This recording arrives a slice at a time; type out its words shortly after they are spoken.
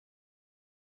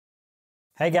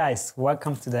Hey guys,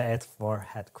 welcome to the ETRE-FORT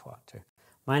headquarters.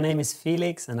 My name is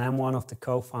Felix and I'm one of the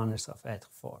co-founders of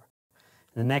ETRE-FORT.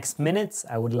 In the next minutes,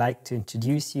 I would like to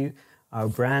introduce you our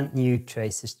brand new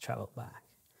Traces travel bag.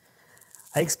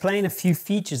 I explain a few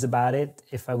features about it.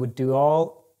 If I would do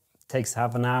all, it takes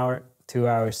half an hour, 2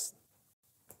 hours,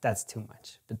 that's too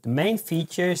much. But the main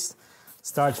features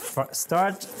start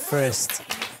first.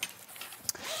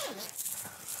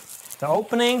 The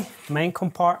opening, main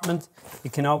compartment, you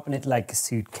can open it like a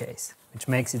suitcase, which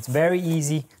makes it very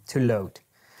easy to load.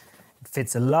 It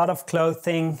fits a lot of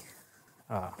clothing,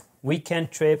 weekend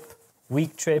trip,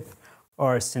 week trip,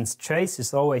 or since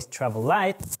Traces always travel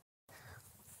light,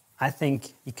 I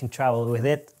think you can travel with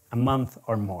it a month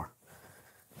or more.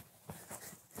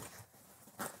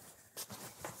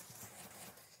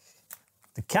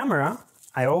 The camera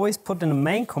I always put in the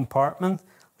main compartment.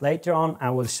 Later on I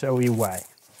will show you why.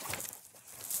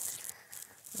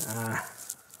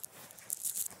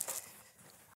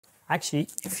 Actually,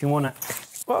 if you want to...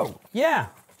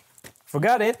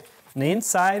 forgot it. On the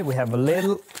inside we have a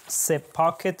little zip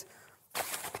pocket,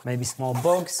 maybe small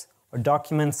books or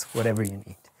documents, whatever you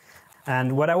need.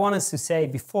 And what I wanted to say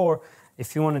before,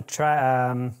 if you want to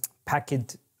try pack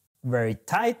it very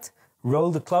tight, roll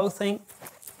the clothing,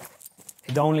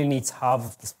 it only needs half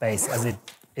of the space as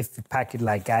if you pack it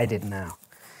like I did now.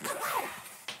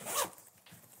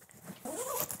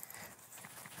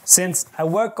 Since I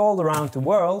work all around the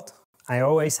world, I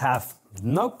always have a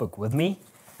notebook with me,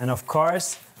 and of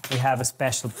course we have a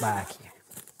special bag here.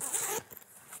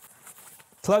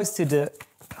 Close to the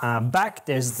back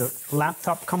there's the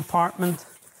laptop compartment.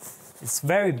 It's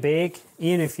very big,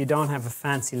 even if you don't have a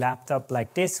fancy laptop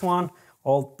like this one,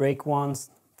 old brick ones,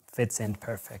 fits in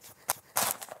perfect.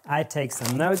 I take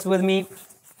some notes with me.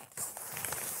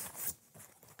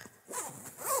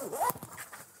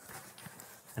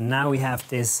 And now we have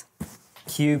this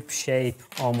cube shape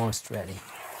almost ready.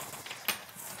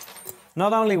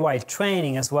 Not only while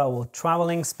training, as well while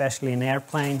traveling, especially in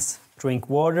airplanes, drink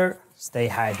water, stay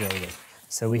hydrated.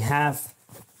 So we have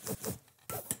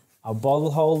a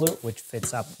bottle holder which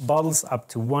fits up bottles up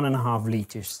to 1.5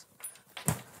 liters.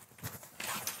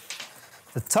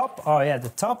 The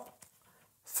top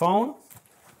phone,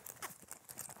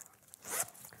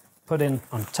 put in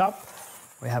on top.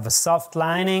 We have a soft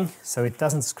lining so it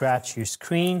doesn't scratch your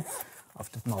screen of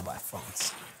the mobile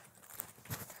phones.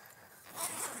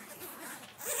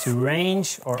 To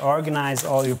arrange or organize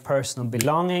all your personal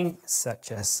belongings,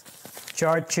 such as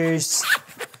chargers,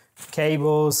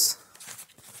 cables,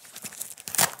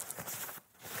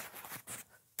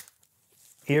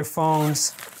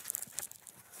 earphones,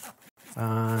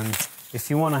 and if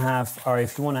you want to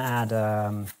add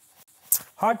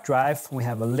hard drive, we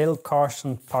have a little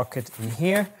caution pocket in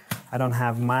here. I don't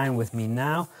have mine with me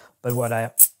now, but what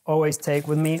I always take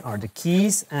with me are the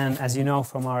keys, and as you know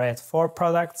from our ETRE-FORT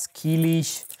products, key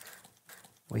leash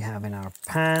we have in our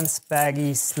pants,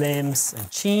 baggies, slims and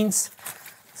jeans,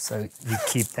 so you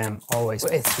keep them always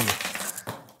with you.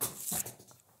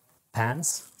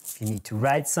 Pants, if you need to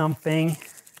write something,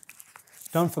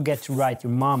 don't forget to write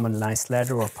your mom a nice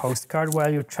letter or postcard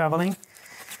while you're traveling.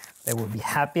 They will be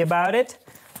happy about it.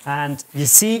 And you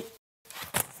see,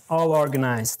 all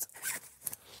organized.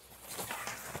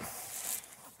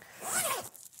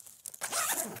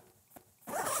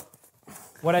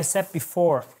 What I said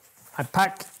before, I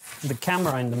pack the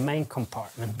camera in the main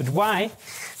compartment, but why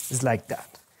is like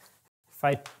that. If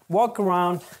I walk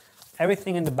around,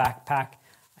 everything in the backpack,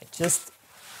 I just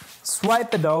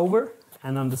swipe it over,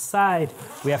 and on the side,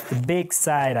 we have the big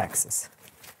side axis.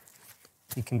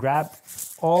 You can grab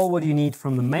all what you need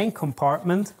from the main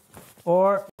compartment,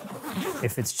 or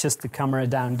if it's just the camera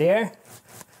down there,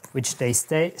 which they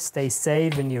stay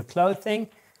safe in your clothing,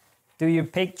 do your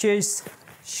pictures,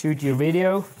 shoot your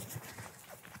video,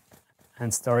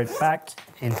 and store it back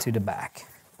into the bag.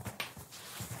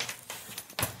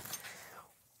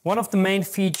 One of the main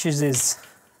features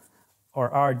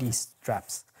are these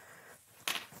straps.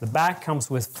 The bag comes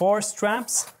with 4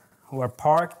 straps who are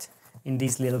parked in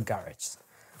these little garages.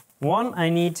 One I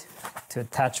need to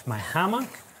attach my hammock,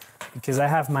 because I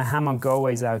have my hammock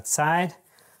always outside,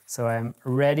 so I'm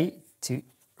ready to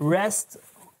rest.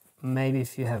 Maybe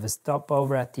if you have a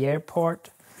stopover at the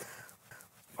airport,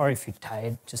 or if you're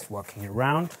tired just walking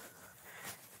around.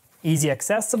 Easy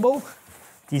accessible.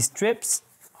 These strips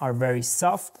are very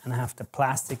soft and have the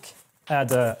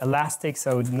elastic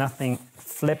so nothing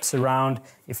flips around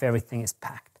if everything is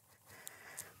packed.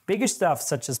 Bigger stuff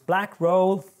such as black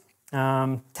roll,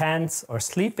 tents or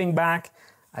sleeping bag,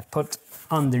 I put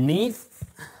underneath.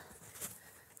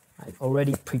 I've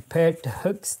already prepared the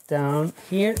hooks down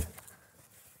here.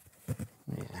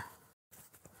 Yeah.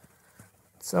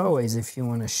 It's always if you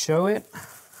want to show it,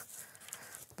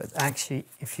 but actually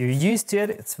if you're used to it,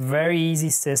 it's a very easy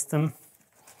system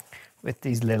with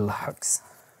these little hooks.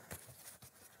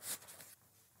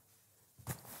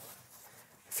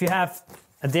 If you have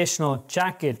additional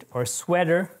jacket or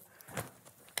sweater,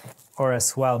 or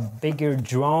as well bigger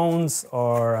drones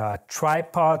or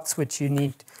tripods which you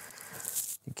need,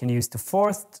 you can use the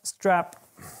 4th strap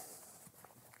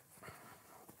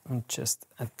and just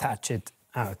attach it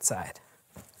outside.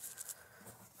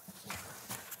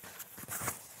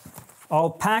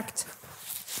 All packed,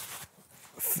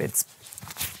 fits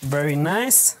very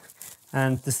nice,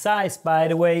 and the size, by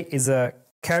the way, is a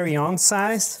carry-on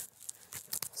size,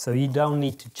 so you don't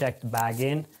need to check the bag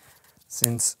in,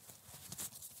 since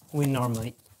we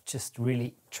normally just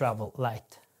really travel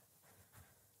light.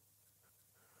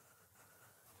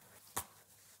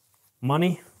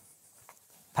 Money,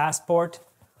 passport,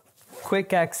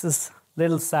 quick access,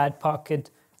 little side pocket,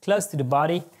 close to the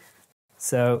body,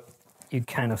 so you're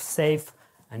kind of safe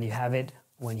and you have it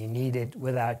when you need it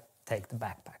without take the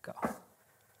backpack off.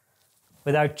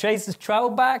 With our Tracer's travel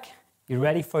bag, you're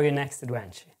ready for your next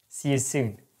adventure. See you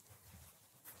soon.